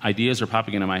ideas are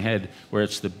popping into my head where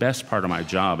it's the best part of my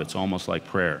job. It's almost like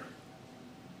prayer.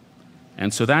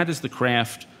 And so that is the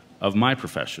craft of my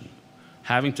profession,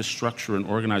 having to structure and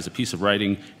organize a piece of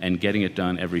writing and getting it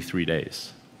done every 3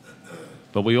 days.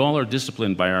 But we all are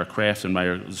disciplined by our craft and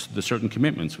by the certain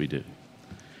commitments we do.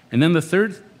 And then the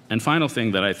third and final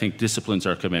thing that I think disciplines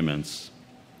our commitments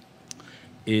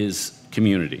is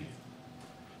community.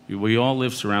 We all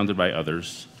live surrounded by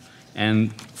others,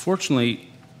 and fortunately,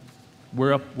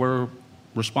 we're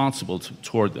responsible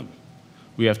toward them.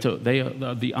 We have to.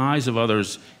 The eyes of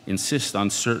others insist on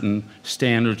certain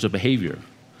standards of behavior.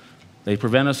 They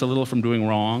prevent us a little from doing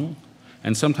wrong,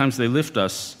 and sometimes they lift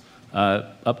us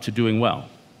up to doing well.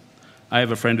 I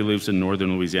have a friend who lives in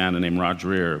northern Louisiana named Rod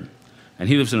Dreher, and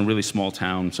he lives in a really small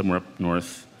town somewhere up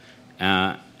north.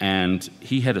 And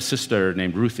he had a sister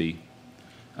named Ruthie,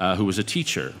 who was a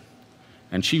teacher.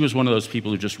 And she was one of those people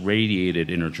who just radiated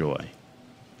inner joy.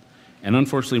 And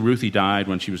unfortunately, Ruthie died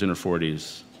when she was in her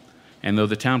 40s. And though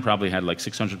the town probably had like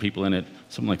 600 people in it,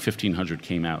 something like 1,500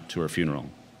 came out to her funeral.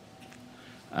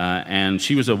 And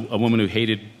she was a woman who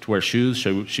hated to wear shoes.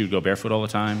 So she would go barefoot all the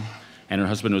time. And her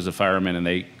husband was a fireman,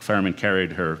 and firemen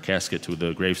carried her casket to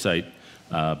the gravesite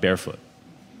barefoot.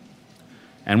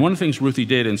 And one of the things Ruthie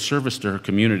did in service to her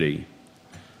community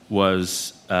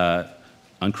was,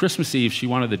 on Christmas Eve, she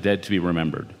wanted the dead to be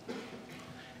remembered.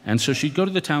 And so she'd go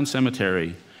to the town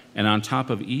cemetery, and on top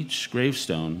of each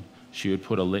gravestone, she would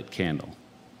put a lit candle.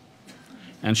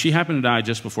 And she happened to die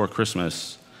just before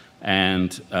Christmas,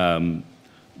 and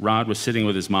Rod was sitting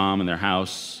with his mom in their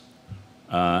house,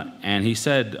 and he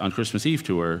said on Christmas Eve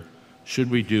to her, "Should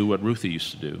we do what Ruthie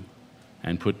used to do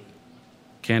and put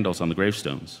candles on the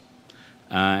gravestones?"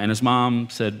 And his mom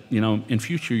said, in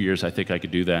future years, I think I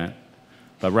could do that.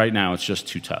 But right now, it's just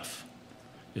too tough.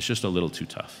 It's just a little too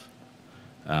tough.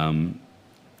 So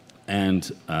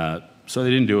they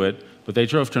didn't do it. But they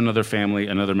drove to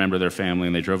another member of their family,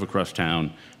 and they drove across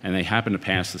town. And they happened to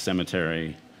pass the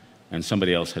cemetery, and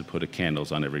somebody else had put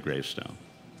candles on every gravestone.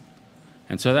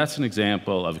 And so that's an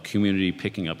example of a community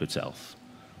picking up itself.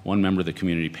 One member of the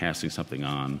community passing something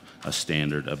on, a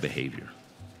standard of behavior.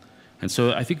 And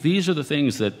so I think these are the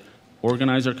things that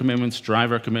organize our commitments,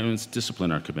 drive our commitments,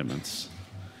 discipline our commitments.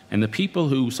 And the people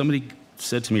who, somebody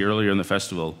said to me earlier in the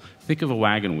festival, think of a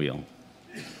wagon wheel.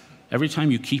 Every time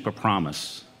you keep a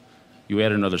promise, you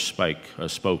add another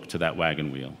spoke to that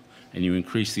wagon wheel, and you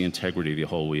increase the integrity of the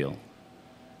whole wheel.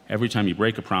 Every time you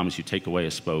break a promise, you take away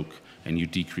a spoke, and you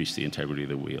decrease the integrity of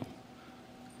the wheel.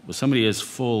 When somebody is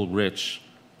full, rich,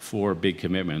 for big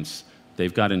commitments,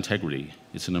 they've got integrity.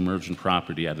 It's an emergent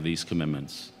property out of these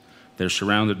commitments. They're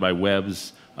surrounded by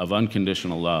webs of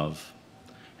unconditional love.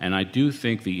 And I do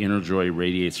think the inner joy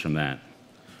radiates from that.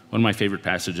 One of my favorite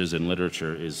passages in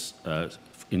literature is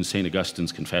in St.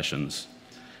 Augustine's Confessions.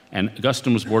 And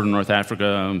Augustine was born in North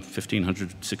Africa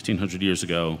 1,500, 1,600 years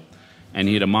ago. And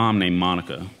he had a mom named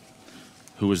Monica,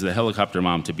 who was the helicopter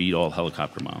mom to beat all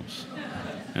helicopter moms.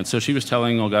 And so she was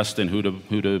telling Augustine who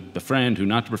to befriend, who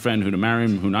not to befriend, who to marry,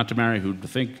 who not to marry, who to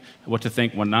think,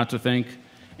 what not to think.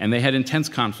 And they had intense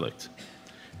conflict.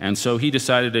 And so he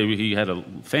decided he had a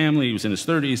family, he was in his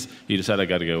 30s, he decided, I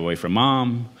got to go away from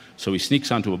mom. So he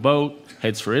sneaks onto a boat,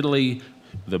 heads for Italy.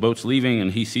 The boat's leaving,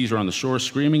 and he sees her on the shore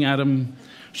screaming at him.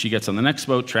 She gets on the next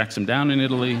boat, tracks him down in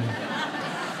Italy.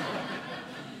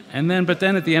 But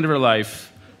then at the end of her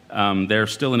life, they're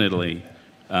still in Italy.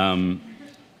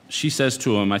 She says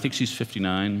to him, I think she's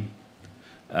 59,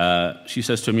 she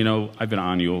says to him, I've been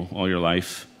on you all your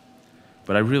life,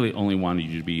 but I really only wanted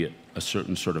you to be a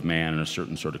certain sort of man and a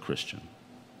certain sort of Christian.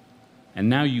 And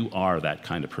now you are that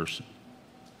kind of person.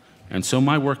 And so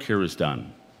my work here is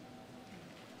done.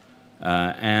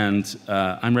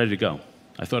 I'm ready to go.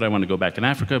 I thought I wanted to go back in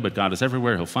Africa, but God is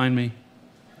everywhere. He'll find me.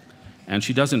 And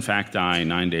she does, in fact, die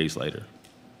 9 days later.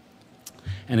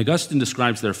 And Augustine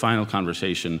describes their final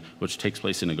conversation, which takes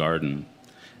place in a garden.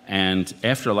 And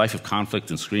after a life of conflict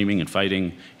and screaming and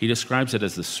fighting, he describes it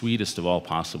as the sweetest of all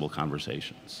possible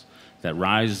conversations that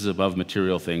rises above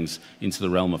material things into the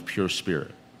realm of pure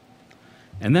spirit.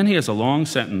 And then he has a long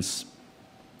sentence,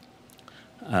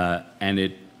 and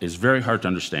it is very hard to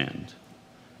understand.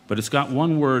 But it's got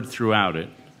one word throughout it,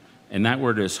 and that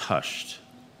word is hushed.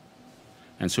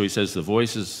 And so he says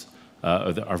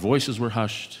our voices were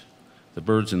hushed, the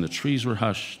birds in the trees were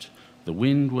hushed, the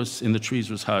wind was in the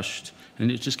trees was hushed, and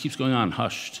it just keeps going on,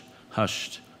 hushed,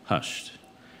 hushed, hushed.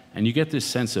 And you get this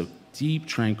sense of deep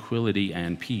tranquility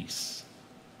and peace,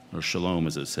 or shalom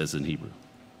as it says in Hebrew.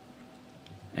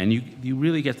 And you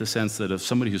really get the sense that of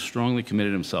somebody who's strongly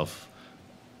committed himself,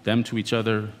 them to each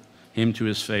other, him to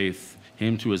his faith,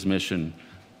 him to his mission,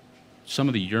 some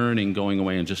of the yearning going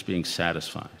away and just being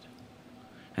satisfied.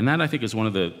 And that, I think, is one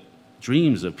of the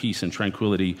dreams of peace and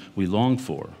tranquility we long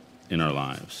for in our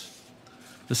lives.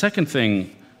 The second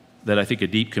thing that I think a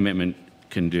deep commitment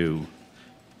can do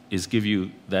is give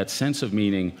you that sense of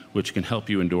meaning which can help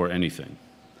you endure anything.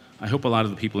 I hope a lot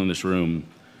of the people in this room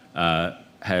have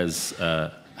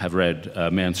read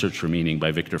Man's Search for Meaning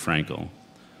by Viktor Frankl.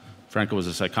 Frankl was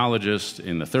a psychologist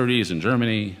in the 30s in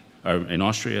Germany, or in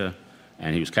Austria,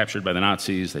 and he was captured by the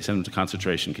Nazis. They sent him to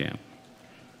concentration camp.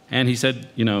 And he said,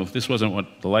 this wasn't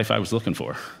what the life I was looking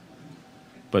for,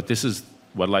 but this is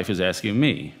what life is asking of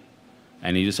me.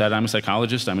 And he decided, I'm a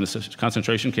psychologist, I'm in a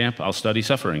concentration camp, I'll study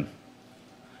suffering.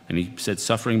 And he said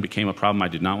suffering became a problem I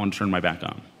did not want to turn my back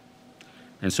on.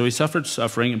 And so he suffered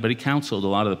suffering, but he counseled a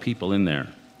lot of the people in there.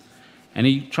 And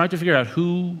he tried to figure out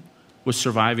who was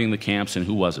surviving the camps and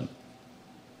who wasn't.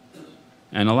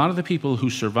 And a lot of the people who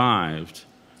survived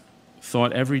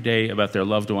thought every day about their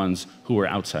loved ones who were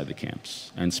outside the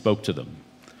camps and spoke to them.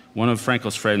 One of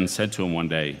Frankl's friends said to him one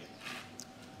day,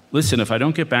 listen, if I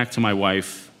don't get back to my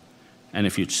wife, and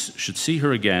if you should see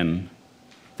her again,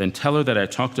 then tell her that I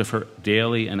talk to her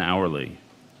daily and hourly.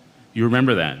 You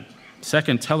remember that.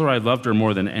 Second, tell her I loved her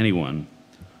more than anyone.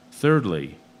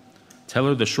 Thirdly, tell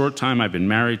her the short time I've been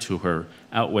married to her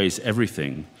outweighs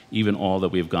everything, even all that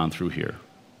we have gone through here.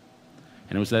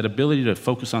 And it was that ability to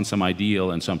focus on some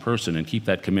ideal and some person and keep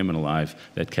that commitment alive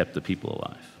that kept the people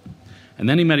alive. And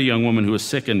then he met a young woman who was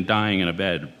sick and dying in a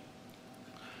bed.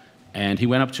 And he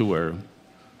went up to her,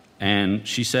 and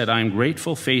she said, I'm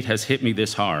grateful fate has hit me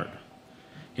this hard.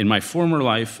 In my former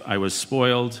life, I was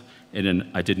spoiled,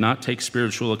 and I did not take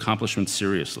spiritual accomplishments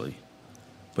seriously.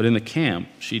 But in the camp,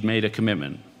 she'd made a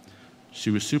commitment. She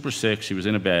was super sick, she was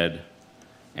in a bed,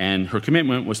 and her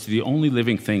commitment was to the only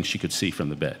living thing she could see from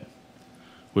the bed,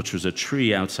 which was a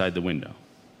tree outside the window.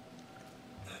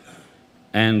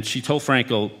 And she told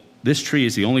Frankl, this tree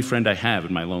is the only friend I have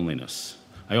in my loneliness.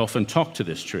 I often talk to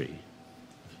this tree.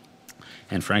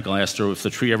 And Frankl asked her if the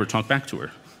tree ever talked back to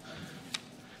her.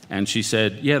 And she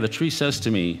said, yeah, the tree says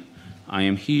to me, I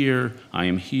am here,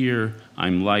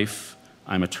 I'm life,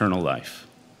 I'm eternal life.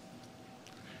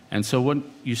 And so what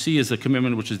you see is a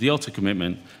commitment which is the ultimate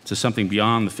commitment to something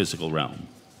beyond the physical realm,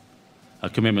 a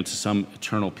commitment to some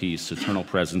eternal peace, eternal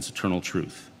presence, eternal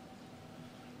truth.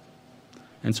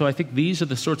 And so I think these are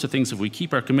the sorts of things, if we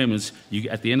keep our commitments,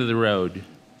 at the end of the road,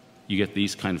 you get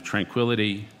these kind of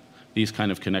tranquility, these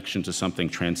kind of connection to something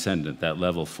transcendent, that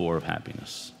level 4 of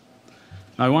happiness.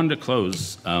 Now, I wanted to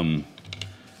close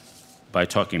by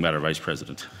talking about our vice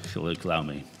president, if you'll allow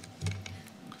me.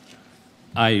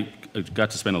 I got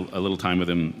to spend a little time with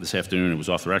him this afternoon. It was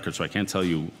off the record, so I can't tell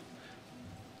you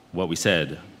what we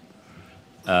said.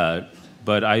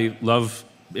 But I love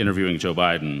interviewing Joe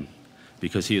Biden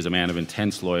because he is a man of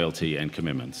intense loyalty and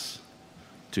commitments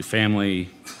to family,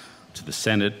 to the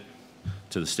Senate,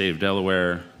 to the state of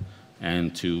Delaware,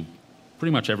 and to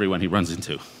pretty much everyone he runs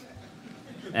into.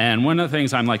 And one of the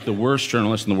things, I'm like the worst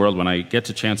journalist in the world. When I get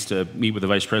a chance to meet with the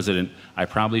vice president, I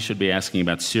probably should be asking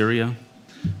about Syria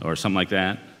or something like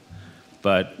that.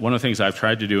 But one of the things I've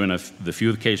tried to do in the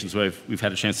few occasions where we've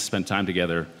had a chance to spend time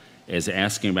together is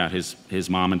asking about his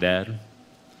mom and dad,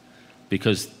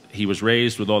 because he was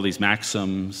raised with all these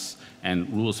maxims and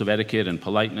rules of etiquette and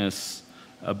politeness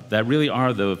that really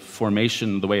are the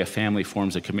formation, the way a family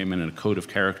forms a commitment and a code of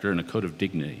character and a code of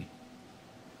dignity.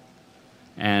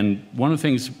 And one of the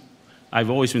things I've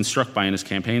always been struck by in his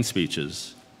campaign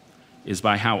speeches is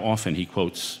by how often he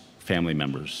quotes family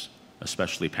members,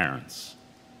 especially parents.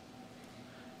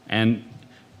 And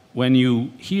when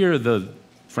you hear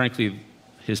frankly,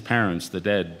 his parents, the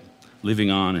dead,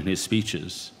 living on in his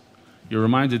speeches, you're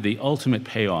reminded the ultimate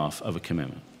payoff of a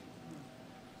commitment.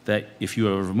 That if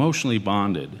you are emotionally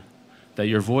bonded, that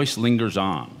your voice lingers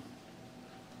on,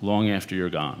 long after you're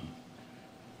gone.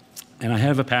 And I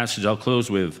have a passage I'll close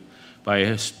with by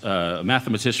a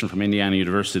mathematician from Indiana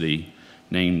University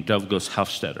named Douglas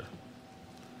Hofstadter.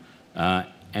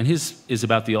 And his is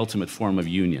about the ultimate form of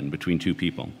union between two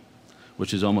people,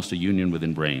 which is almost a union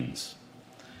within brains.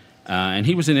 And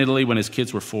he was in Italy when his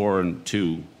kids were 4 and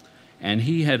 2, and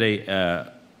he had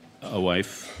a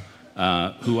wife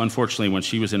who, unfortunately, when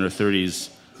she was in her 30s,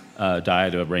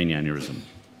 died of a brain aneurysm.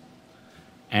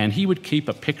 And he would keep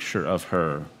a picture of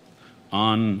her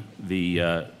on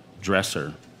the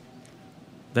dresser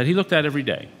that he looked at every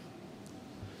day.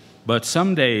 But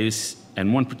some days,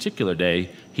 and one particular day,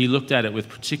 he looked at it with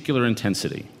particular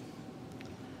intensity.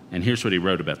 And here's what he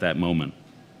wrote about that moment.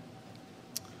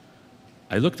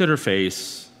 I looked at her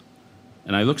face,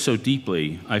 and I looked so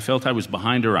deeply, I felt I was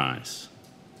behind her eyes.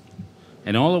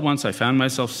 And all at once I found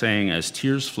myself saying, as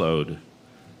tears flowed,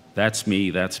 "That's me,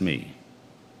 that's me."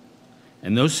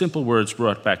 And those simple words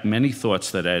brought back many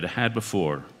thoughts that I had had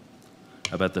before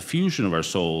about the fusion of our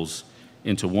souls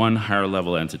into one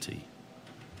higher-level entity,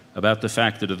 about the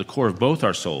fact that at the core of both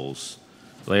our souls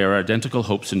lay our identical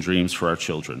hopes and dreams for our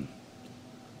children,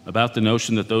 about the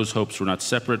notion that those hopes were not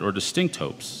separate or distinct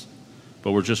hopes,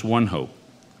 but were just one hope,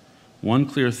 one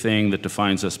clear thing that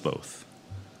defines us both,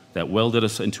 that welded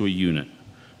us into a unit,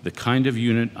 the kind of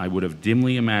unit I would have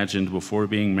dimly imagined before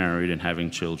being married and having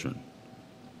children.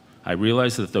 I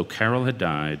realized that though Carol had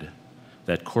died,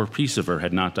 that core piece of her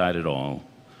had not died at all,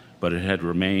 but it had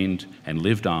remained and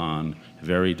lived on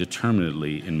very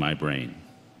determinedly in my brain.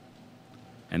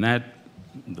 And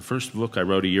the first book I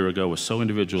wrote a year ago was so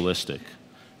individualistic,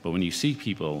 but when you see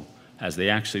people as they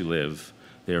actually live,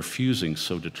 they are fusing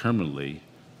so determinedly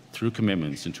through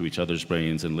commitments into each other's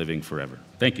brains and living forever.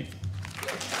 Thank you.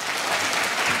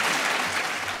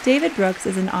 David Brooks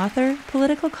is an author,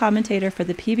 political commentator for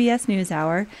the PBS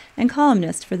NewsHour, and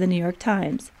columnist for the New York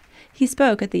Times. He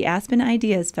spoke at the Aspen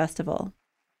Ideas Festival.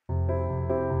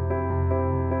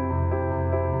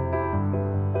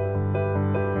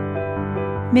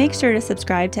 Make sure to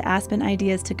subscribe to Aspen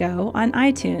Ideas to Go on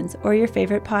iTunes or your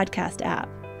favorite podcast app.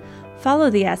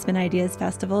 Follow the Aspen Ideas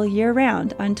Festival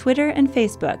year-round on Twitter and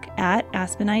Facebook at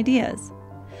Aspen Ideas.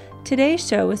 Today's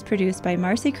show was produced by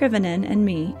Marcy Krivonen and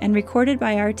me and recorded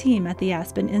by our team at the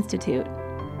Aspen Institute.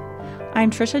 I'm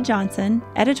Trisha Johnson,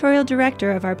 editorial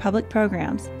director of our public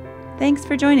programs. Thanks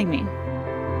for joining me.